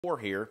4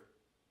 here.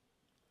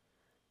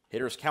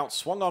 Hitter's count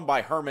swung on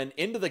by Herman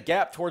into the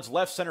gap towards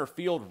left center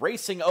field,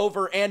 racing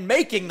over and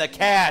making the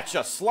catch.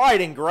 A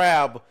sliding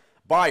grab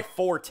by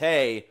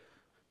Forte.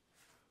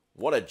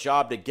 What a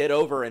job to get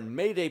over, and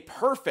made a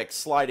perfect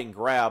sliding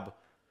grab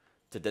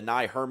to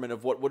deny Herman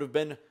of what would have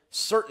been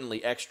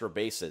certainly extra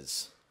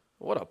bases.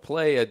 What a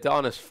play.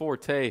 Adonis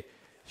Forte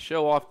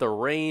show off the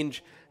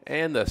range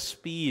and the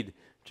speed,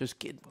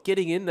 just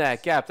getting in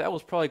that gap. That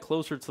was probably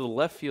closer to the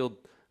left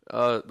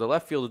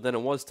fielder than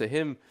it was to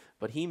him,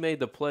 but he made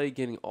the play,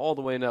 getting all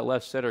the way in that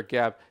left center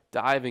gap,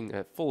 diving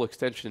at full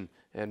extension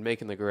and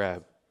making the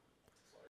grab.